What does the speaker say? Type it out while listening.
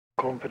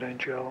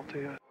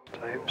Confidentiality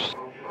Tapes.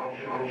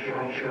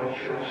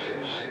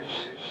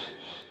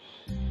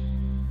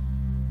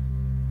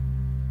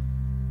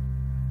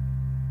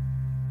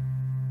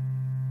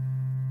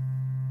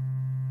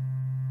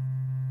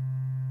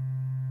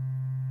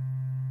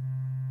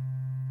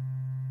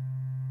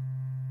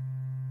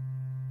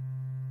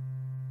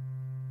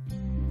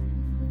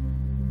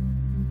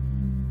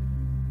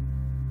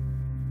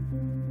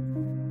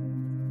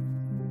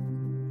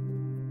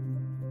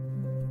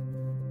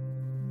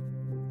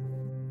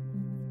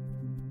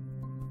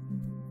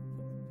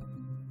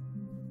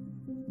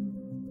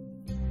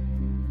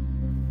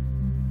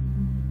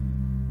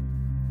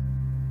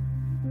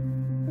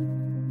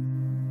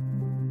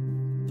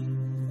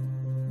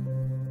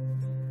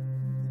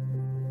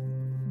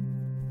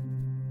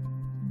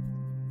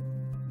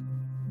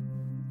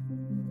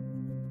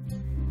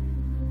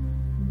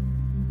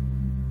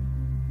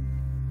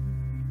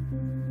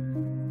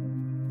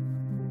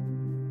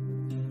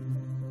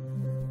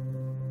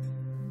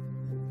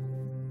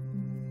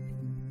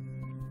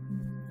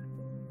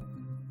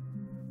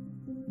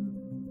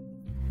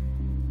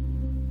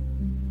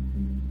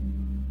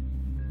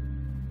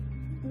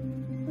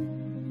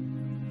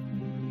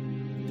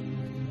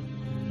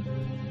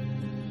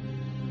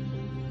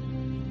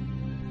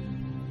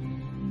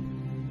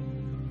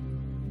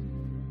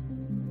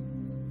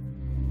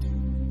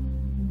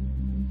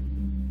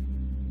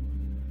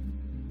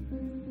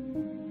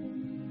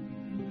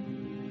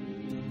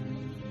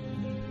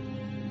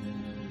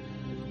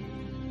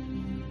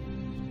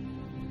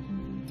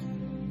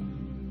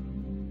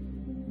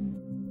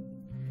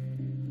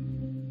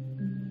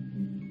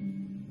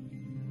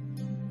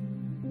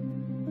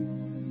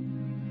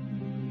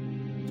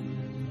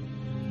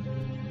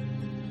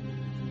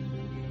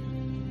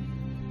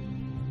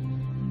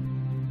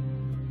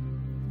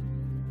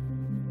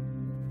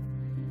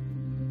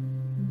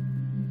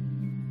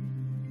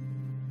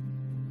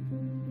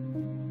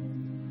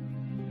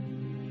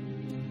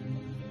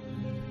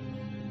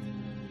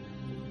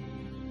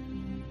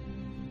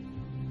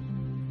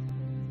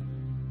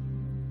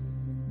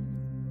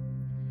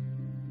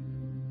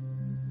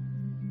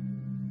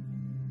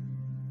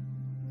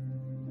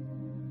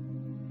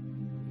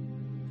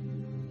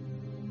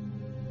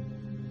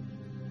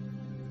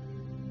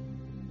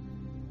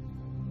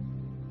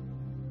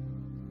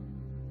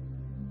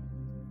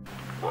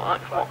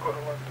 What?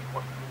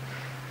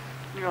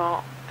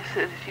 Yeah, I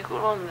said if you go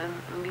to London,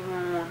 leave him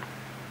alone.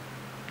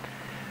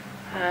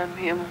 Leave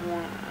him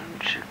alone,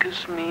 and if she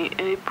gives me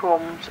any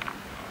problems,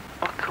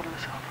 I'll kill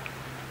myself.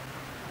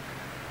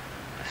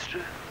 That's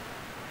true.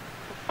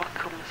 I'll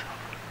kill myself.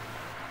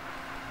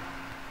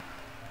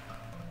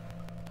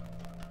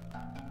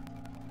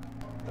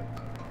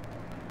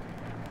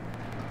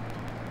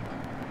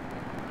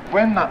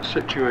 When that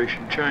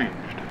situation changed,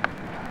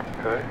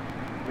 okay,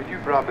 I mean,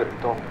 you've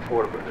rabbited on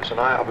before about this, and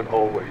I haven't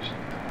always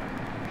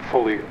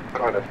fully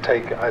kind of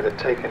either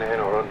taken it in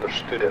or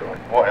understood it, like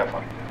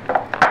whatever.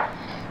 But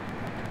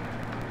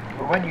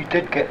when you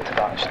did get to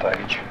that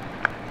stage,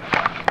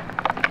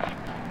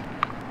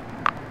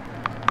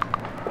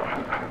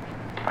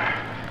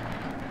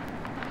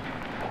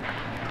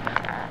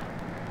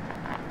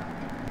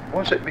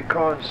 was it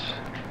because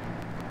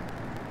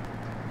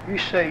you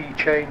say you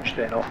changed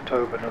in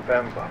October,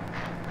 November?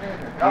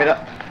 I mean,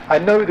 I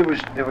know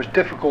there was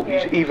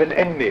difficulties even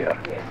in there,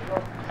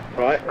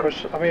 right?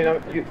 Because I mean,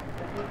 you.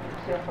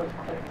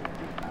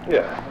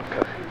 Yeah.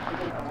 Okay.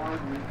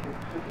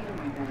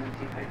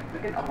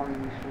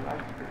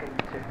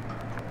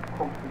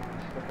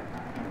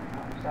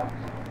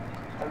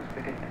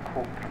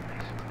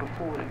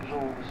 Before it was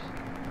always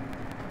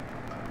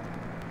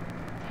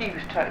he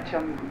was trying to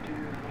tell me what to do,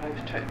 I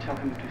was trying to tell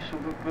him what to do. So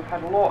we've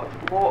had a lot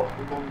of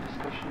long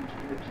discussions.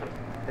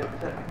 It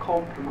was a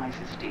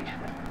compromising stage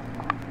then.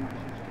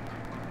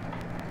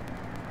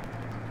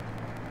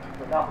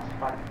 But that was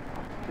fine.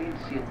 Plain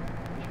seal.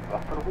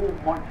 For a whole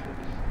month it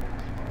was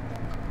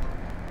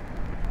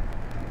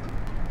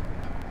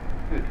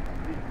good.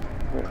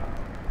 Yeah.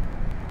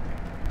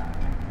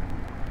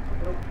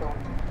 No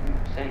problems.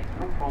 Say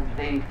no problems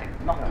with anything.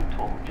 Nothing at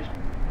all. Just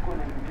going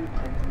out and doing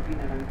things and being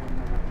around one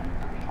another.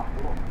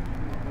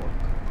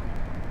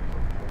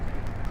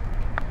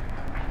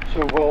 So,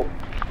 well,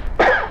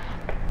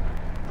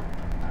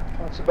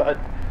 that's a bit.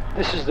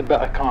 This is the bit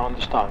I can't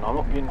understand. I'm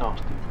not being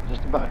nasty. This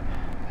is the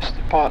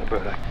part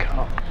about it I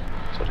can't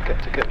sort of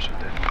get to grips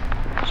with it.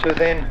 So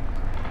then,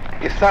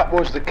 if that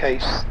was the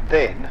case,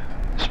 then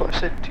that's what I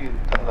said to you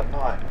the other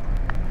night.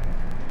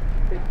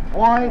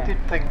 Why did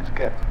things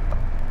get?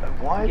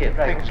 Why did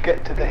things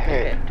get to the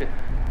head?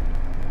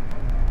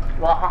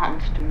 What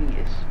happens to me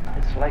is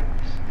it's like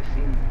the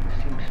same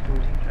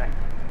story, right?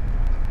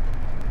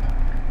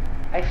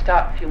 I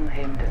start feeling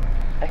hemmed in.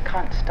 I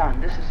can't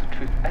stand, this is the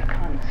truth, I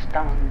can't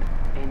stand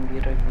anybody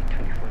around me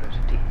 24 hours a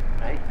day,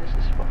 right? This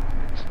is what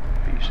happens.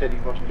 But you said he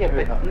wasn't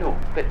doing that. No,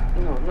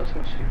 not so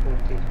much 24 hours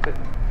a day, but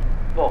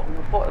what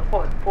we've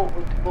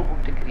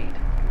agreed,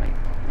 right?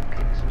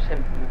 Okay, there's some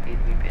symptom of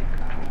being in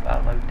control, but I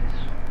allowed this.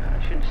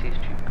 I shouldn't say it's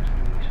true because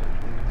we sort of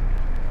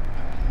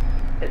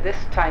at this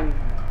time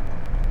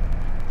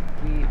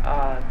we've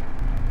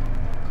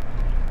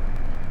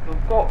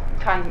got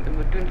time and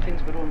we're doing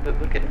things of our own, but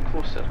we're getting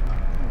closer.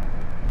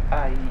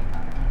 I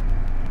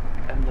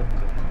am living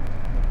with him,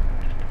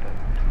 just about.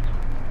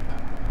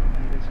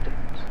 There is a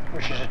difference.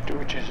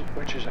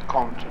 Which is a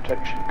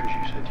contradiction, because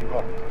you said you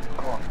weren't.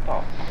 Go on.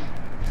 But,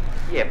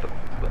 yeah, but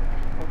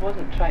I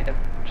wasn't trying to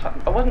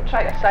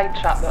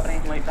sidetrack that or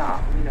anything like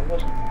that. I mean, I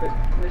wasn't. But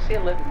when I say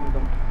living with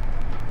him,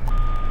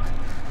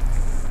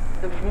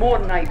 there was more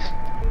nights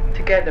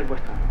together with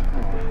him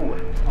than before,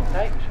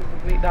 right? So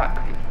we make that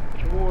clear.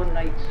 There's more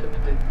nights of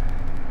the.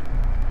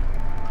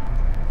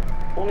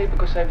 Only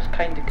because I was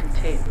kind of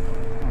content,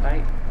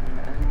 right? And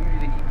I knew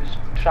that he was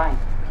trying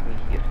with me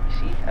here. You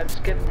see, I was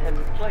giving him,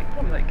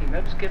 probably like game, I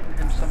was giving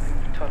him something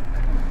in return.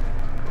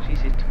 Because he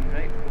said to me,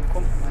 right, we'll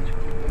compromise,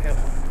 we'll help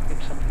him,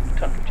 give something in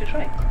return, which is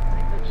right.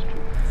 That's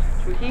true.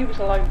 So he was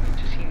allowing me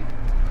to see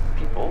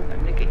people,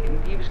 and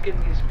he was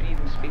giving me his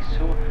breathing space,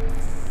 so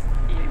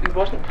he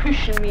wasn't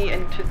pushing me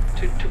into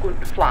to go into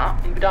the flat.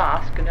 He would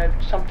ask, and I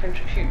would sometimes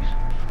refuse,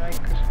 right,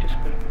 because just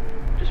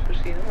for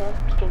saying, oh,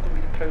 I'm still going to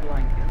be the proud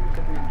line here, I'm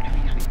giving him too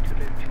easily, too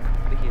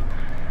quickly here.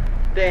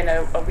 Then I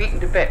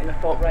waited a bit and I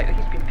thought, right,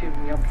 he's been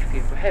failing me, I'll be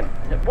fair for him,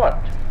 and it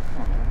worked.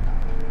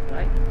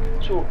 Right?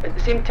 So at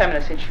the same time,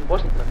 when I said she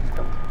wasn't living with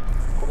him,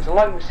 I was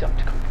allowing myself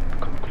to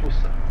become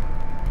closer.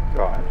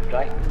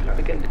 Right? And we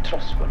began to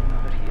trust one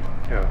another here.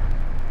 Yeah.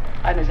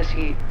 And as I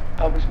say,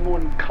 I was more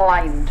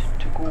inclined to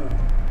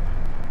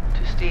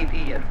stay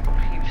there, or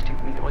he was staying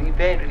with me. Well, he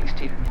very rarely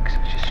stayed with me because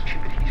it was just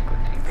stupid. He's got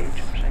 3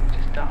 bedrooms, right? It's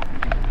just dark.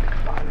 Big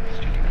flat in the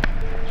studio.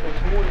 So I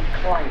was more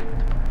inclined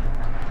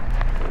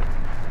to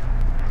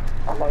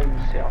allow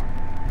myself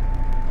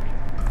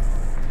to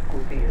go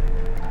there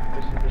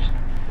because it was.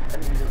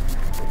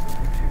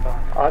 Too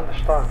bad. I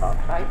understand that.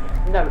 Right?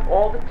 Now,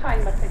 all the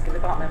time I think in the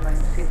back of my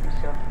mind, saying to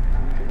myself,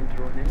 I'm getting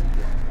drawn in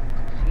here.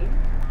 See?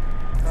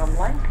 I'm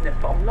liking it,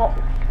 but I'm not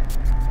liking it.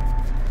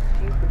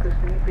 See? Because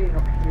me being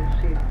up here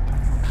saying,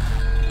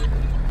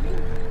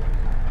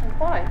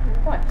 why?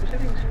 Because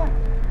everything's fine.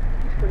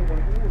 He's going to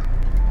want to move.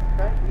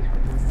 Right? He's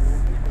going to want to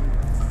move.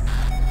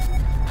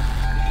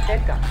 He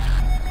said that.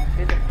 He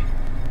said it.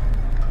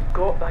 You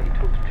got that. You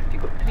told the truth. You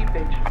got 3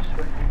 bedrooms,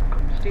 so you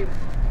come stay with me.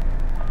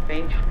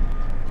 Eventually.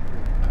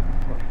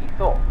 What he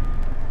thought.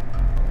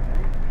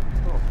 Right?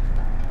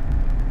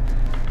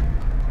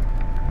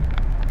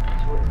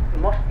 So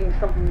there must have been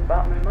something in the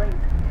back of my mind.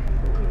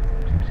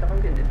 So I'm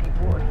getting into deep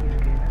water here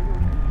again. I'm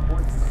not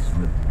wanting to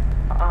swim.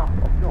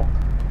 I'm not.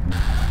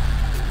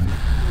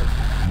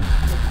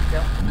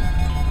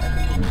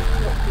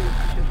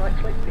 It's like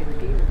playing the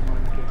game with the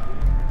mind again.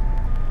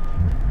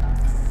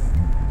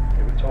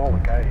 It's all a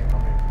game, I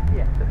mean.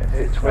 Yeah,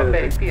 it's not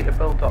very fair to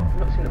build up. I'm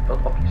not saying to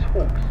build up his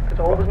hopes, because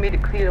I always made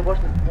it clear I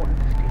wasn't wanting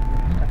to stay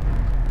next time.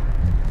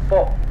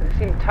 But at the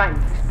same time,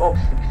 he's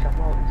obviously said,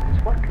 well,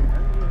 it's working now,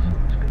 so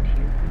it's good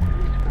here. At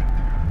least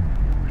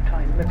we're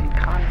trying, maybe it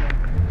can work.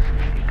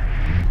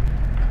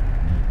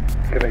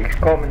 Yeah, but his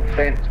common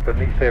sense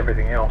beneath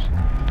everything else,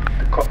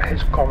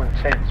 his common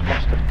sense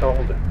must have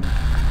told him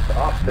that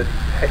after he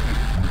hit you,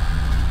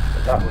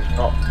 that was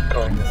not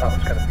going, that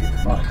was going to be the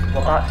fight.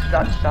 Well, that was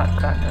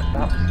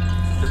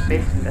the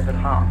best thing that ever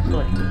happened.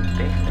 Sorry, the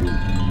best thing,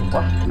 the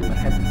worst thing ever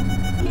happened.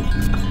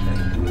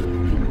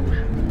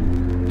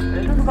 I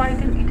don't know why he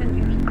didn't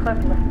use the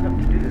clever enough not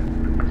to do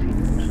it, because he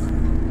knows.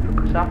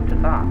 Because after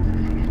that,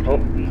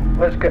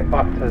 let's get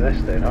back to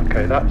this then.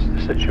 Okay, that's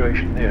the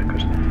situation there,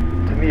 because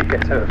to me it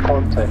gets out of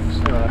context.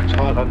 It's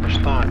hard to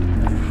understand.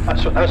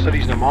 That's the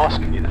reason I'm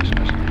asking you this,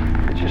 because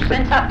it's just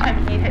since that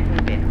time he hit me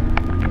then,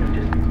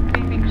 just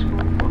 3 weeks ago,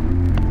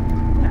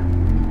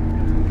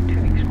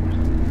 2 weeks ago.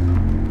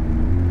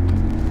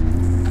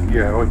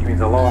 Yeah, what do you mean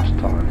the last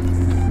time?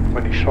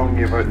 When he swung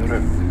you about the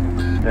room,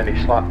 then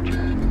he slapped you?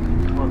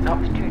 Well, that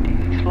was 2 days.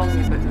 He slung me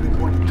about the room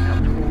 1 day, that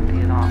was 1 day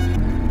and a half.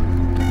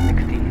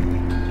 Next day he hit me.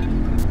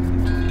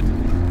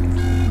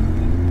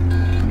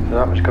 So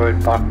that was going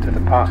back to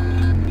the pattern.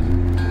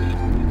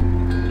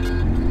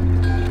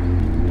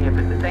 Yeah,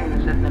 but the thing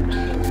is, I'd never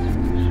seen this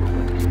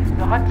so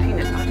no, I'd seen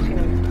it, I'd seen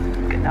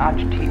him getting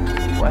agitated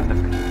or whatever,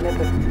 but he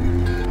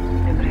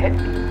never hit me.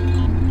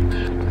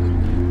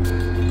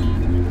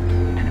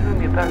 To know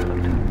me about it,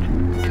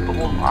 to go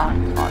home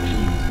and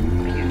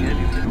actually hear me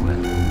every bit of it.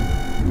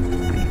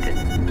 But he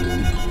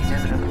didn't. He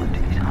never ever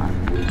lifted his hand.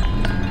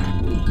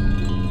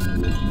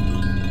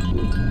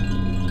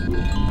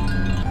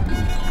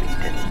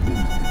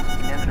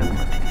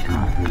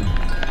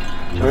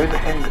 So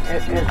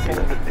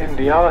in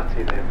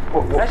reality then,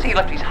 When I say he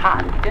lifted his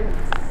hand, he didn't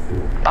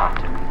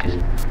bat him, he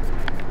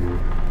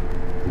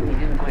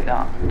didn't go like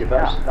that.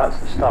 that's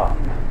the start.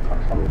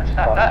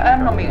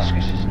 I'm not making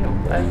excuses, no.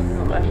 That's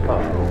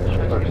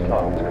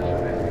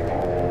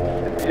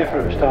It'd be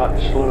different if it started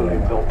slowly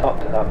and built up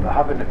to that, but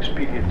having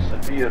experienced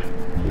severe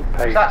pain.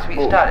 So that's where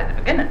you started at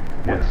the beginning,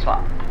 with the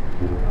slap.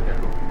 Yeah.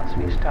 That's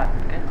where you started at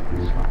the beginning,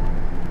 with the slap.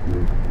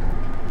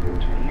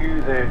 So you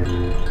then...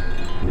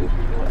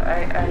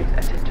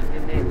 I said to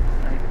him then,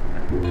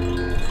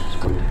 It's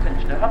got to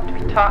finish. Now I have to be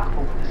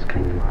tactful with this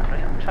kind of man,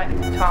 right? I'm trying to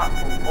be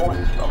tactful,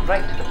 honest, but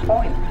right to the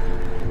point.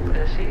 But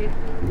as I say, I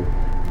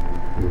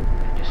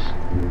just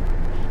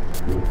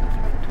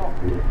talk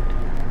to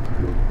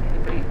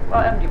anybody.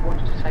 Well, anybody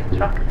wants to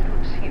sidetrack it, they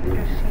don't see it, they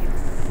do see it.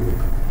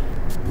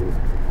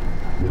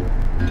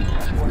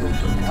 That's one of those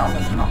sort of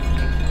talent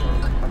applications.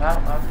 But I'll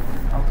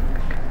look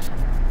at Councillor.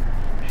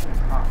 Shouldn't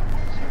have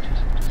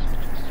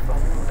well,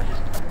 no,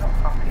 I'm not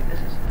happy. This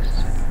is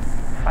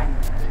fine.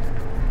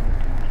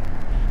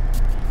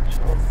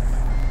 So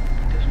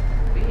he doesn't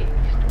wait.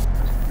 He's still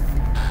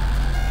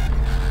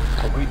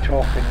Are we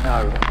talking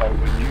now about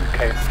when you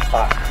came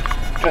back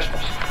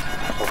Christmas?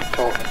 Or are we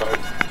talking about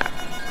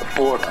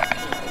before that?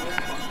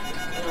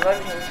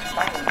 Everything's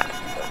fine.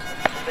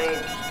 But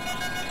then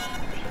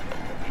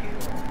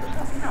there's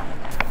nothing happening.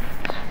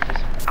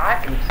 It's just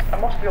agonies. I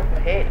must be off my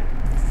head.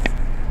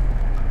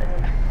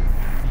 And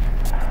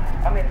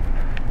I mean,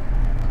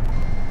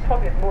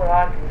 probably had more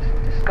arguments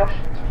and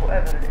discussions,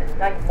 whatever, in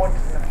 9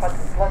 months than I've had in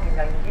bloody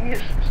 9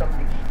 years with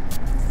somebody.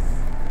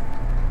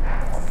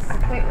 I'm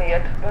completely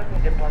out. Where's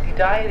my bloody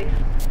diary?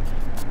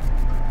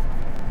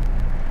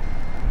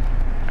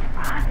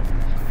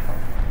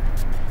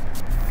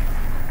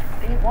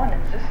 Day one,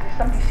 and just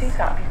somebody says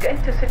that, if you get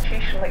into a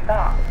situation like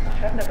that,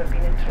 which I've never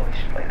been into a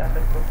relationship like that,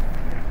 but you're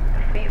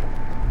fatal.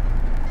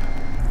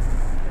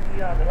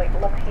 Yeah, they're like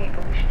love-hate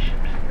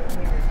relationships, you know what I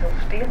mean? They'll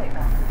stay like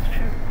that, it's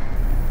true.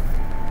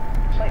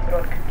 It's like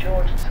Veronica and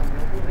George and something,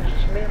 although they're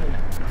just married.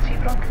 See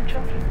Veronica and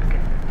George at the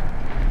beginning?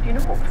 Do you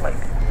know what it's like?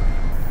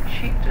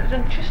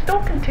 She's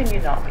still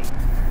continuing that way.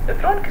 But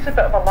Veronica's a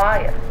bit of a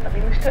liar. I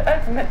mean, we still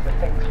admit with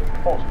things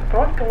false, but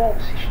Veronica will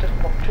always say she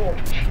doesn't love George,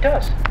 but she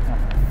does.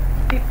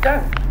 Deep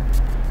down.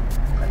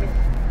 I mean,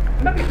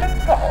 maybe not,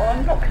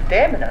 I'm not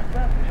condemning her.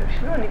 Well,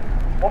 she's not any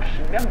worse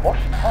than me, I'm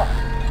worse than her.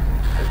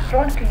 But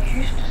Veronica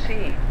used to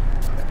say,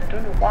 I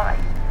don't know why,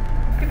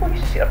 people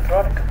used to say to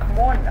Veronica, come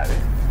on now,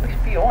 let's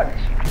be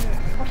honest,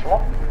 you must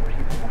love him,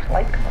 you must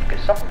like him, or get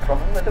something from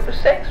him, whether it was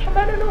sex from,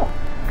 I don't know.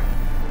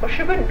 Or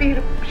she wouldn't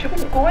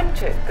go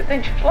into it, but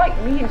then she was like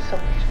me in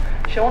some ways.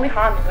 She only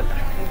handled it for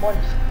 3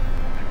 months.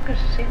 Because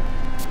the same,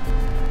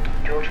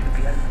 George would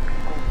be out, would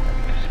go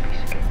into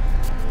space again.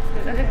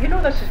 And you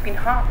know this has been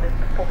happening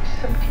for probably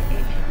 17,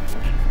 18 years.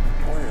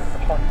 Oh yeah. The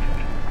hot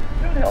George.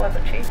 You don't think it'll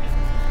ever change.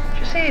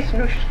 She says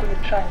no, she's going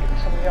to try and get with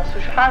somebody else, so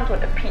she hands on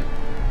to Pete.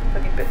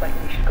 Maybe a bit like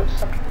me, she's got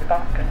something in the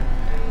background.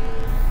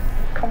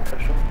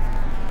 Comfort zone.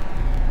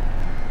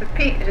 But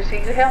Pete, as I say,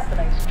 he's a hell of a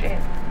nice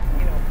gent.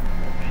 You know,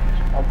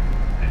 she's lovely.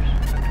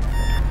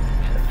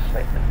 She's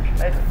like the first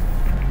medal.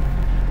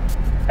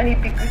 And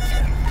he'd be good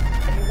to her.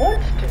 And he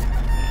wants to.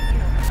 You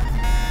know,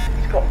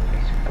 he's got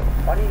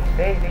money, he's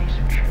very, very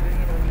secure,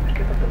 you know, and he would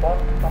give her the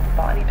world, blah, blah,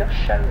 blah, and he does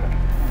shower her.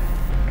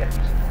 He does.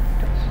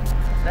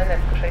 And then,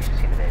 of course, I used to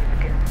say at the very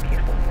beginning, be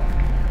careful of work,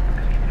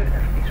 because he's put in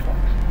their face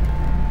once.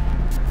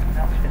 And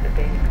that was at the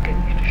very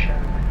beginning, he used to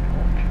shower with the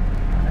watch.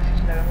 And I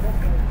says, now, I'm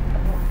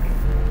not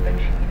being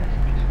bitchy, I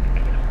said, just be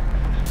careful,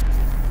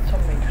 because some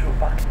men throw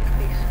it back in your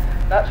face.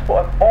 That's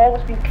what I've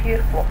always been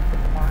careful of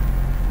with the man,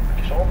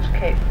 which has always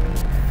kept me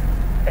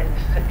in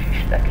the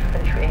situation that I could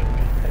finish with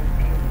anything without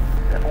feeling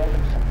that I owe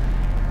them something.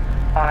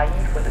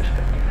 I.e. whether it's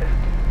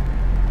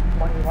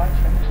 50-50, money-wise,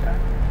 I understand,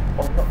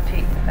 or not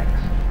taking things.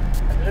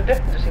 And there's a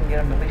difference in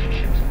your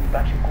relationships and you've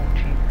actually gone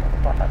cheap, blah,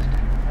 blah, blah, that's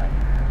different, right?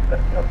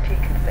 But not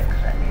taking things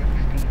at an early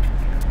stage,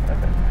 you know,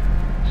 whatever.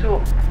 So,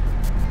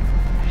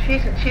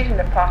 she's in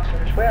the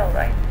pattern as well,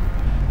 right?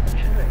 And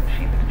she'll know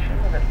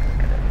that you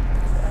look at it.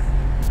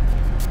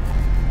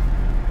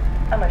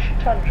 And I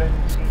should turn around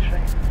and say,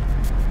 right,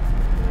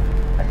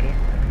 again,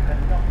 fair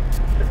enough.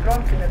 But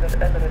Veronica never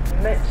ever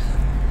admits,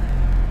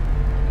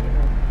 you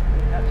know, I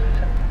mean, that's a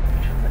simple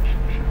picture,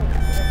 she won't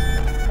admit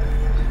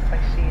by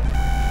saying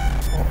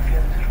what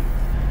feelings are wrong.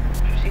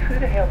 You see, who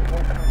the hell would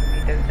want her on the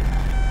way down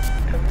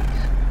to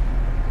Leeds?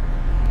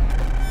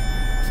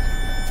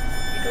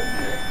 You don't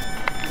do it.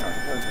 No,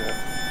 you don't do it.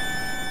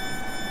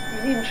 I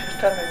mean, even she was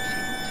turning around and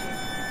saying,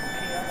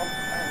 okay, I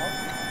love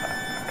you, but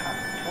I can't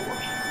control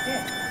her.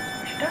 Yeah,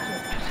 she doesn't.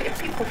 She say to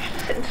people,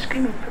 she's sitting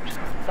screaming,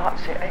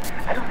 that's it, I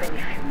don't have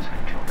any feelings for a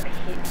job, I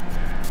hate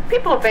it.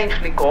 People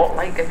eventually got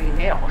like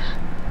everything else.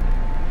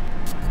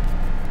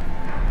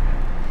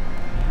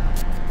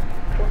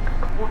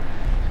 Come on,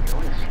 let's be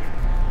honest here.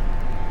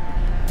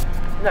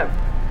 Now,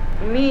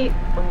 me,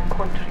 on the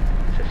contrary,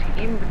 as I say,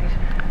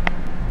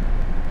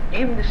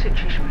 even the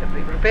situation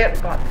with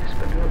Roberta back to this,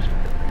 but no, this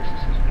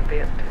is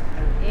Roberta,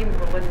 and even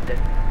Belinda,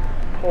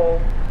 Paul,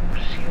 or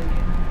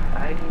Celia,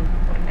 Irene,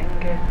 or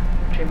Inge,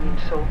 Jimmy and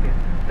Sylvia,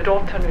 they'd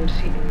all turn around and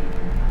say to me,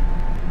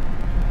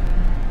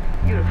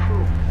 you're a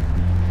fool.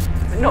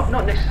 But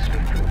not necessarily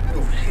a fool,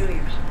 no,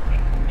 Celia was,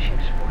 she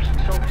was worse.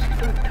 Sylvia says,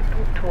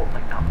 don't talk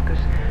like that,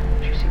 because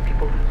you see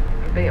people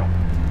rebel,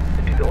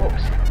 they do the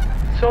opposite.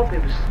 Sylvia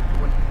was the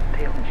one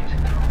telling, she said,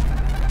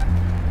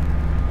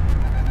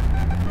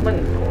 Lynn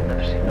and Paul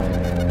never said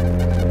nothing.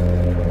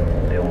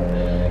 They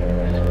always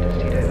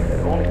stayed out of it.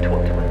 They only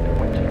talked to Linda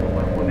once in a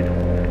while, women on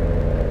women.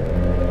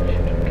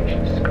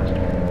 She's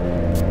disgusting.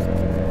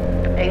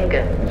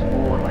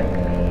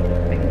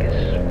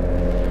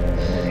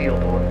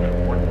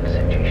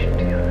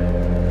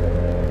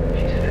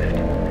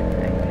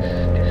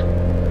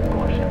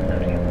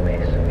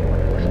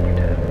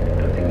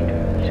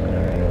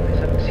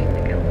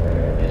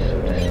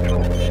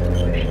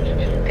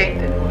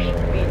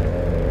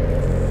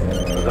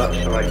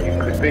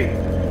 could be.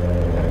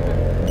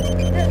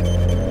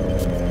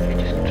 He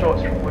just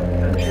trots from one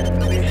version to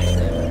emotions.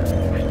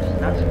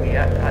 That's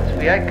the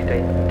way I could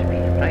end up to be,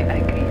 right? I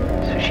agree.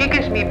 So she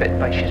gives me a bit of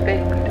advice, she's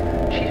very good.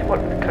 She's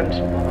worked with the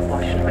council, blah blah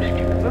blah, she's not a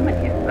stupid woman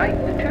here, right?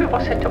 The two of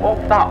us hit it off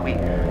that way.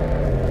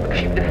 Because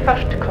she'd be the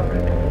first to come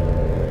round.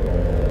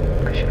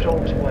 Because she was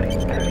always worried.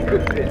 It's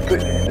putting it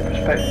into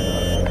perspective.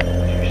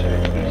 As you said,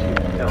 it's easier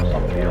to tell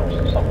somebody else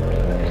than something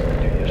that it is to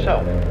do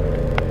yourself.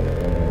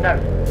 Now,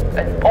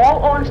 in all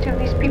honesty of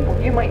these people,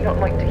 you might not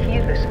like to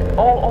hear this, in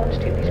all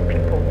honesty of these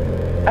people,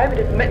 I would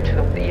admit to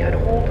them that you had a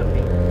hold on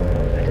me.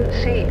 I didn't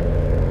say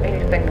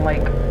anything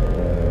like,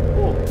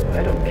 oh,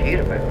 I don't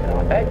care about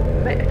that. I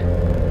admitted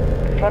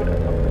in front of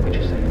them, which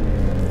is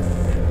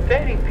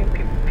very few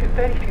people,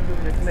 very few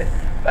women admit.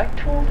 But I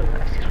told him,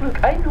 I said,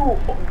 look, I know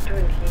what I'm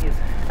doing here.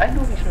 I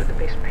know he's not the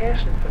best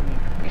person for me.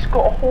 He's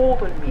got a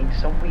hold on me in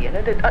some way, and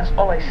that's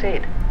all I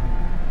said.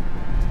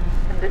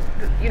 And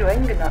you know,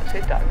 England that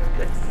said that,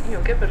 you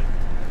know, give her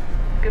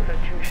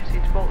due. She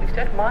said, well, at least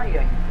I admire you.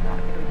 You know,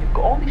 you've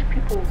got all these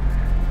people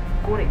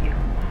going at you,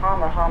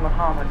 hammer,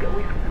 get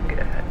away from him,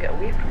 get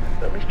away from him.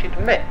 But at least you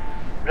admit,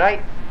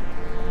 right?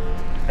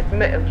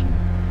 Admit it.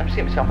 I'm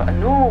saying to myself, I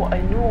know. I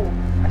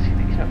see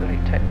that he's not the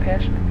right type of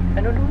person.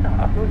 And I know that.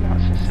 I've known that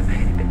since the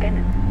very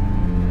beginning.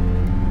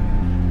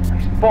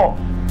 But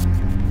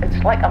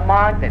it's like a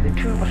magnet. The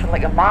two of us are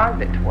like a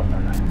magnet to one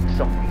another in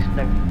some ways.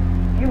 Now,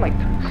 you might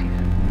see it.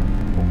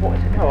 Well, what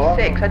is it? No,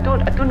 sex. I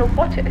don't know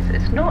what it is.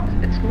 It's not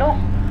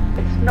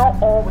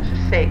always a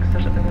sex.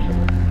 There's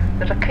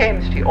a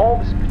chemistry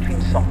always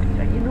between somebody.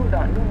 Right? You know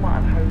that. No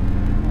matter how.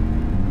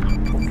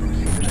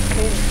 There's a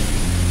chemistry.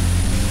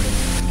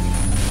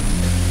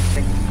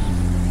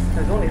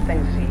 Now, the only thing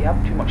is that you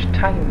have too much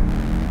time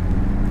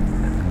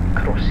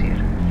across here.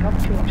 You have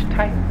too much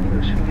time, you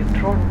know, so you're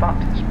drawn back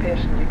to this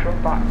person,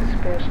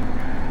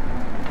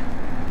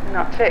 and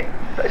that's it.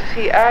 But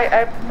see,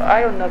 I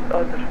on the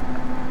other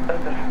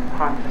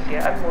hand, see,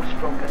 I'm more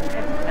stronger than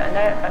him,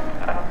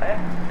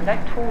 and I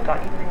told that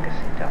even in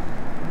Gazzetta.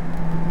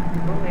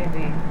 Only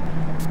the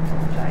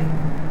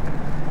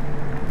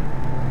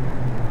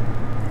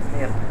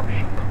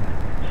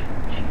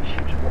she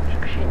was watching,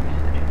 because she knew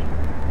the truth.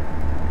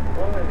 The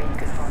only way you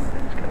could handle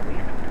it is get away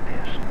from the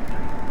person.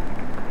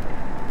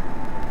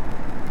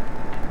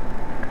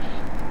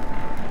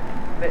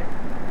 But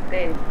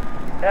then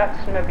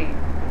that's maybe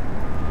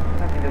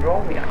the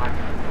wrong way to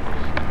handle it.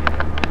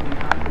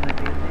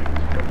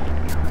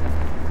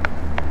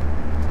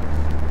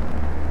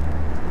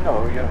 No,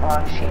 you're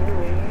hard. She knew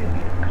you,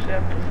 because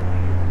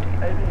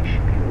I really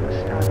should be able to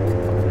stand up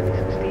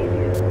and stay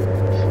here,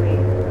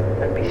 sleep,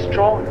 and be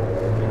strong.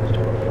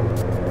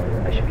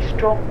 I should be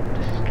strong,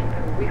 just keep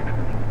him away from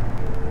me.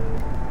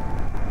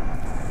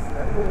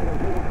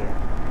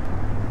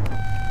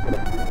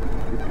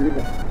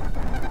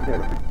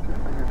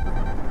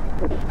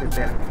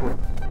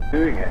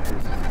 Doing it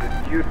is,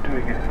 if you're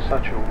doing it in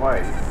such a way,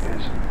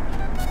 is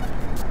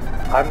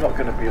I'm not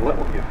going to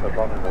belittle you for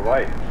running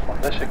away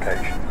on this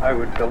occasion. I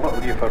would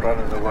belittle you for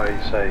running away,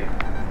 say,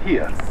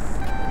 here.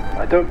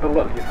 I don't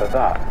belittle you for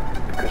that,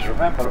 because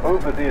remember,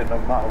 over there, no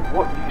matter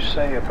what you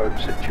say about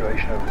the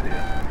situation over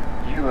there,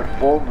 you are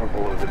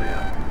vulnerable over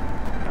there.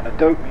 And I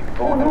don't mean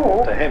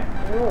vulnerable to him.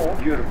 No.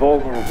 You're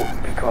vulnerable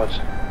because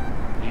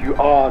you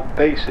are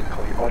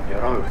basically on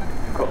your own.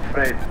 You've got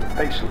friends, but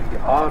basically you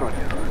are on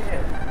your own.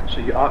 Yeah. So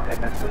you are,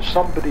 and if there's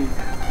somebody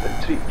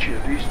that treats you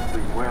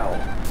reasonably well,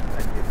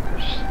 and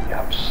you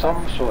have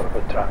some sort of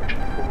attraction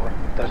for,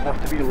 it doesn't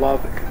have to be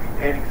love, it could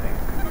be anything, it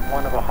could be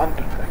one of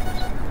 100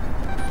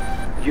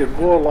 things. You're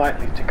more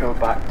likely to go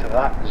back to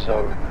that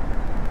zone.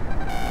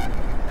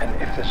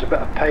 And if there's a bit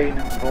of pain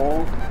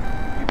involved,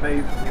 you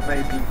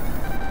maybe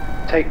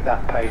take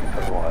that pain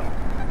for a while.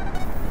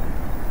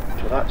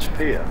 So that's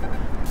fear.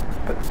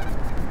 But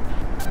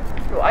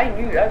well, I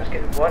knew I was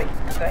getting worried,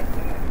 because I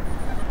knew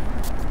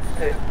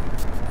that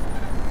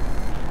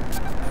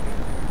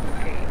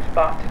okay, he was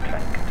back to try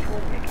and control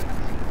me again,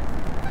 see.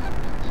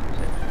 This was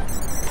it.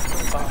 Go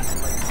back to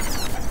like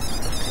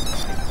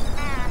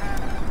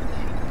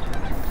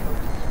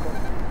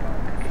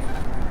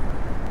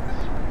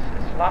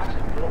it's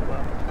lasted for a little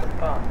while, but it's got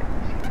back. You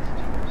see, this is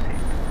what I'm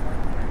saying.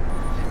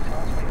 Since I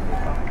was like way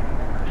back in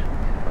the cushion,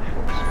 I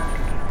felt smack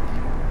again, you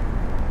see.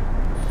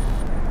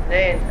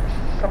 Then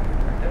something,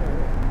 I don't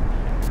know,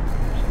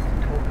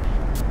 something told me.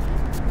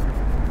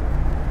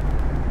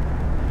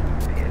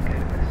 Peter, get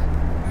out of this.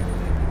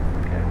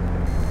 Get out of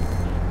this.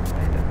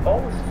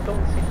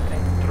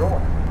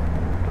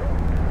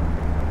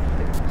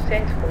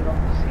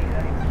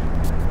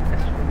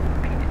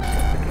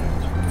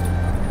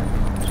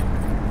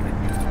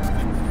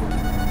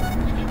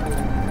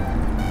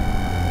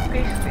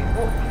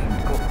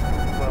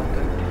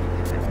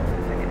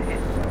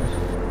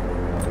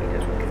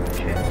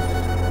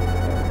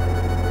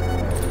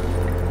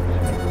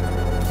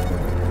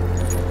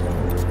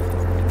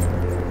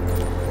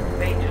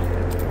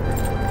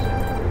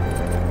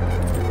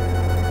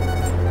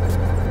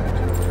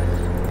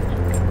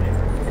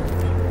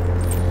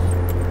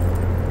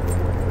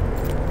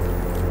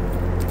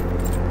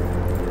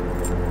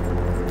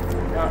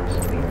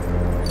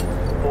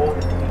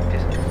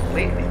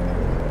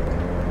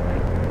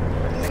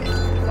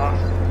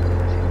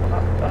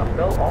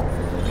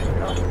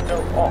 that was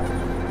built off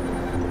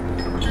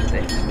because of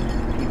this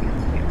material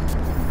here.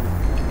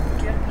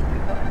 Yeah,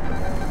 put that into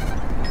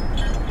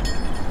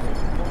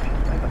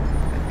but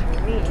to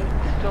me,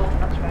 still,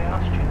 that's why I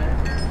asked you now,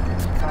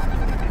 it's that's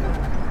what you do.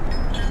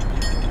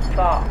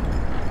 That,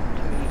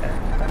 to me, is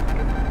that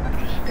would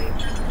just stay.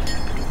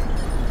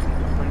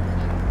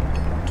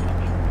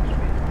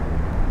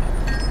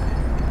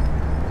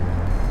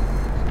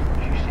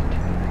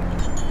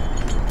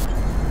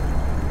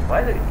 Why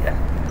the, yeah,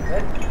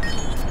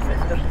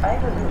 there's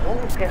either the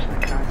only person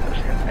that can answer this,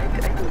 I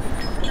don't know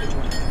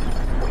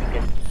what you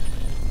get.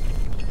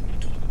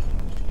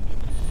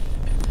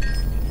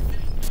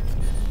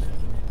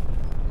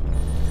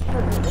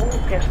 The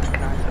only person that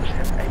can answer this,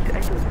 I don't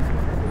know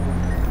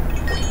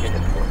what you get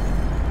it for.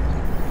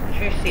 As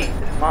you say,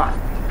 there's Matt,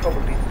 he's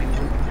probably been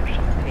looking for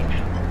some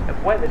attention. If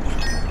whether he's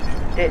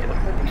dead or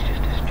whether he's just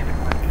a stupid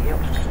man, he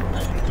helps people, I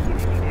think he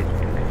really did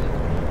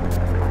because I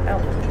can't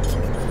help it.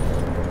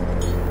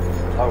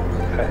 How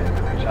fit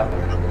into each other.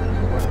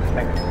 One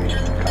thing that we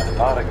kind of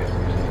arrogant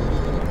is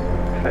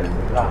fit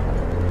with that.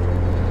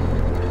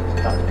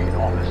 That's being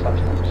honest,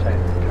 that's not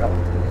saying to tell.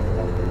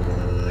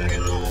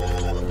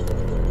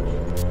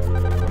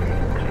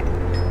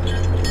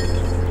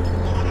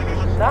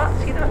 That,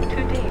 see that 2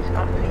 days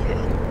after he hit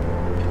me?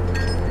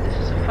 This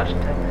is the first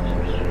time this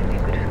was really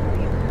good for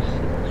me.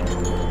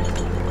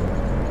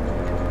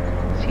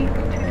 See, 2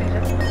 days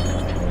after that.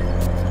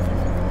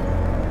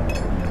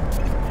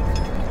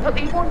 Not that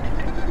he wanted to.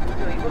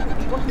 No, he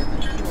wasn't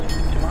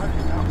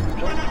demanding that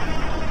job.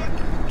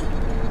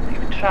 He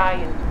would try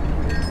and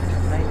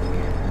make me.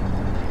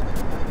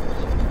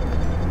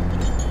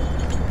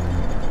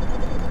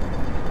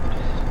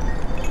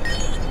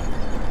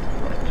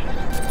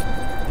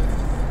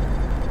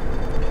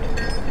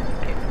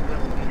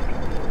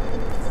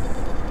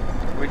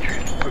 We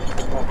choose to put, I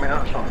mean,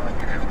 that's not an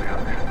unusual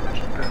reaction, that's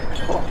a perfect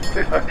normal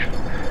reaction.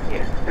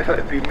 Yeah. If it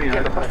had been me, Yeah,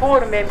 I'd but have before,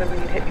 remember when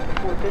you hit me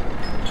before, did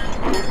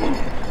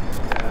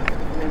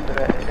remember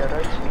it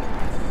aroused me.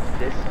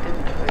 This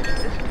didn't arouse me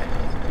this time.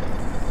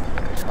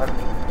 It's hard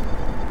me.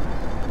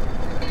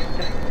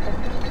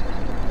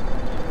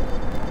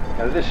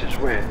 Now this is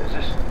when, is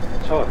this,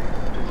 sorry,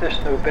 is this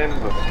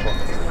November we're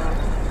talking about?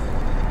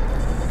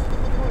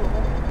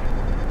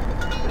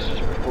 This is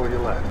before you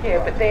left?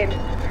 Yeah, but then,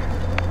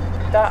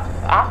 that,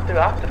 after a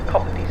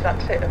couple of days,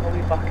 that's it, I'm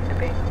away back into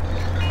bed.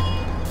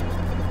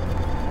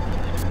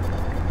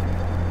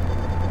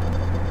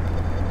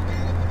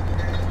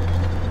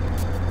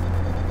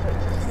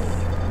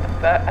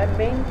 But I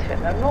meant it,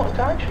 and I'm not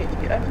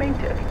exaggerating it, I meant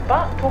it. If he'd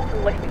backed off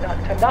and left me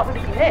that time, that would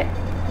have been it.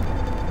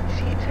 You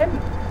see, it's him.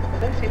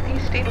 As I say, if he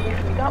stayed away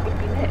from me, that would have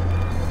been it.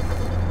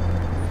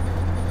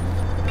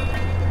 I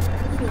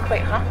would have been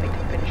quite happy to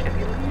finish. If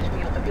you lose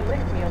me, if you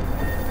left me on the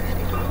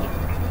stage with me.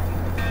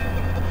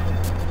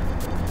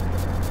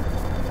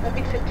 If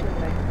he said to me,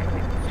 like, can I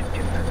do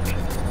you have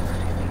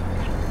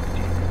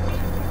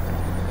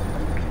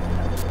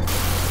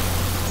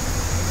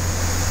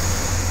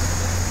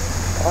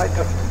I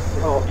don't,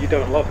 well, you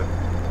don't love him.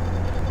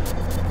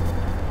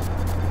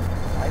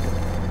 I don't.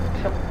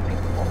 Some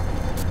people.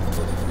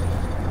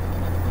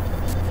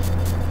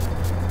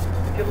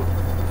 If you look,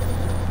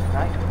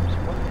 I don't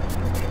suppose that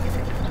you take it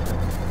into his will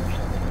or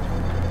something.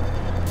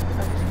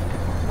 I just think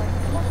that like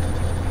a lot of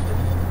people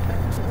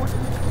don't want to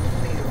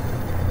feel,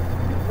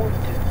 they want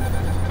to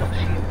not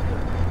see him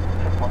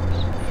for months.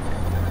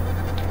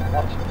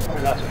 I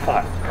mean, that's a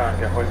fact, you can't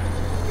get away from it.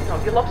 You know,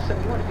 if you love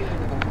someone, you want to be with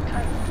them all the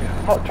time. Yeah,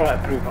 I'm not trying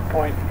to prove a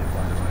point here,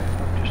 by the way.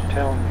 I'm just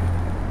telling you.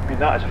 I mean,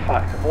 that is a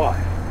fact of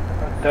life.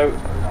 I've no doubt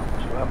about that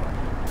whatsoever.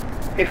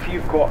 If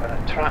you've got an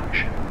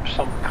attraction of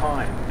some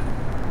kind,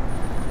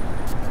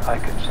 I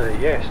can say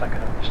yes, I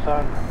can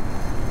understand that.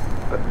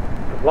 But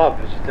the love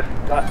is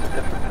that's a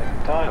different thing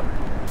entirely.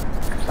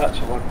 Because that's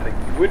the one thing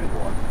you wouldn't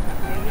want.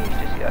 Yeah, he's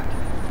just yet.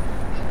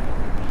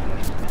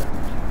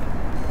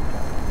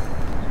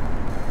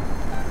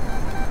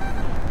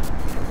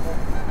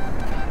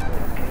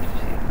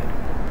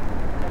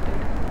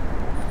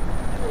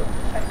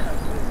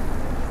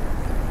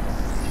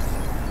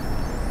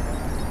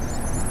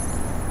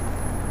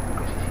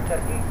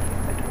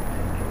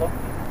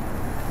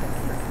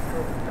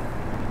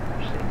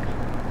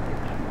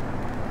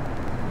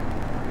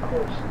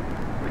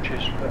 Which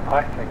is,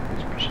 I think,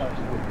 is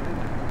precisely what you did.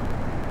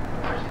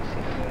 As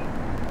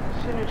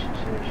soon as you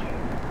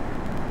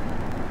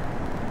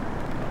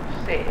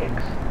say X,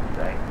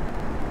 right?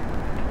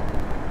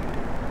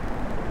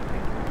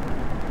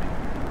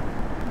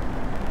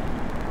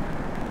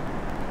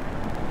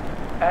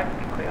 I would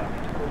be quite happy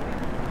to go away.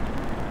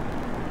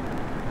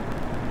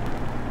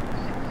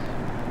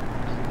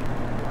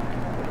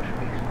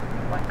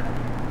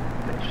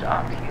 Which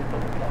actually the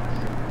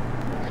last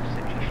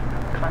situation I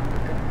can't do.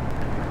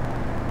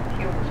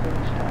 He was going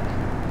to start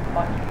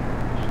 5 years.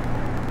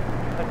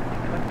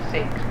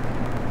 26.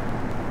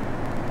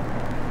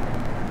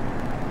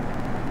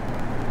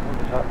 What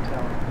does that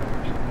tell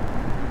you?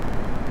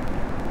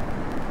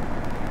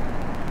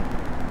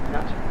 And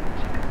that's what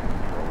it's like.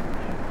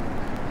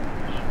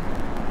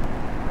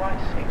 Why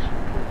 6?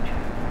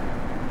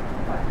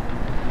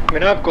 I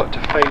mean, I've got to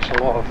face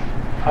a lot of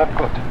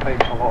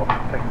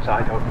things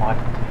I don't like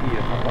to hear.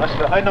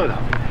 I know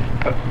that,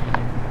 but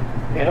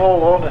in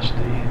all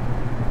honesty,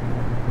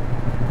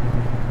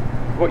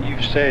 what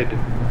you've said to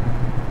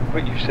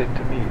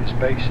me is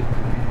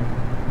basically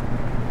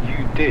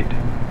you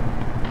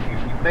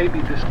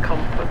maybe this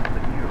comfort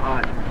that you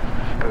had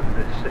over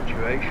this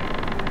situation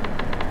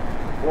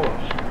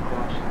was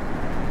because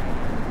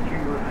you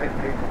were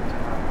able to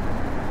have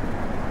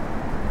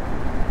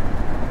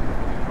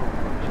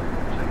say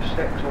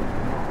sex on the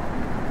arm.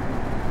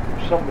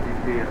 Somebody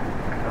there who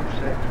could have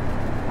sex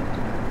with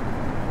you,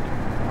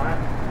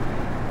 right?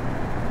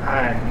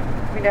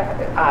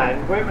 And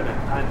wait a minute,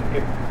 and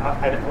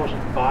it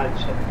wasn't bad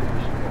sex, it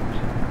was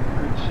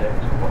good sex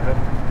or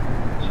whatever.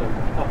 So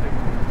there's nothing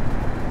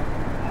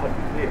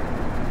there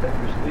that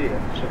was there,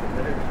 so that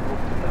when it was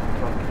looked at that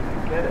time you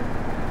could get it.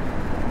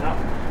 And that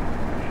was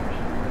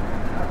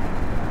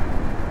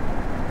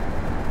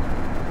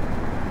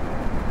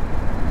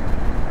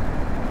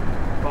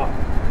but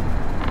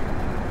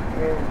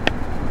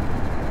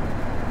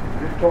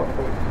you talked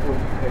about before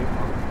you came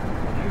home.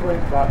 If you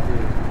went back there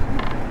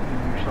you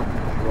knew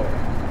something was wrong.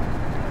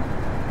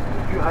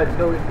 You had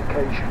no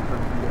indication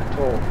from me at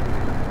all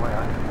why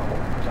I didn't know,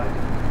 because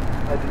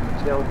I didn't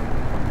tell you.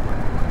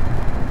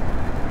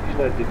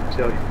 I didn't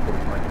tell you before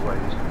you went away.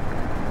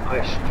 I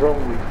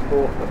strongly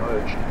thought that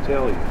I should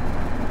tell you.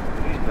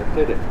 The reason I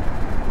did it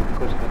was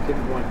because I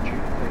didn't want you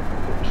to think it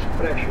was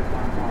fresh in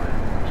my mind.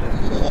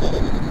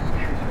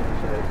 She's going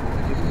to say, well,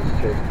 I didn't even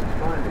change his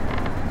mind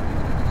again.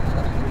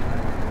 That's the reason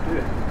I didn't do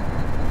it.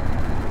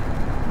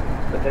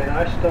 But then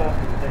I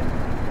started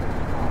thinking,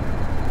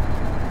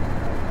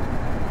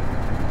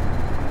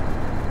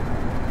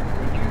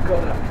 when you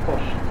got that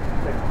first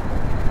thing,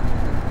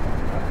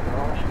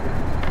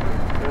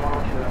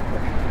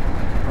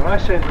 when I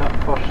sent that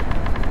first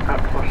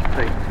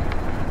tape,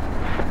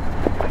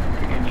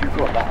 and you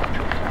got that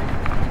actual tape,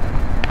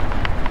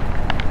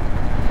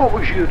 what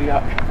was your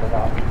reaction to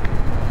that?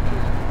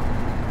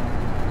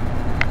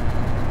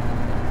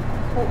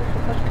 What was the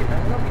first tape? I'm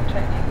not being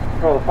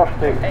Chinese. Well, the first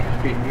tape was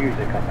been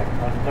music, I think.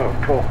 No,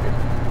 talking.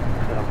 I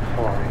said, I'm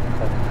sorry.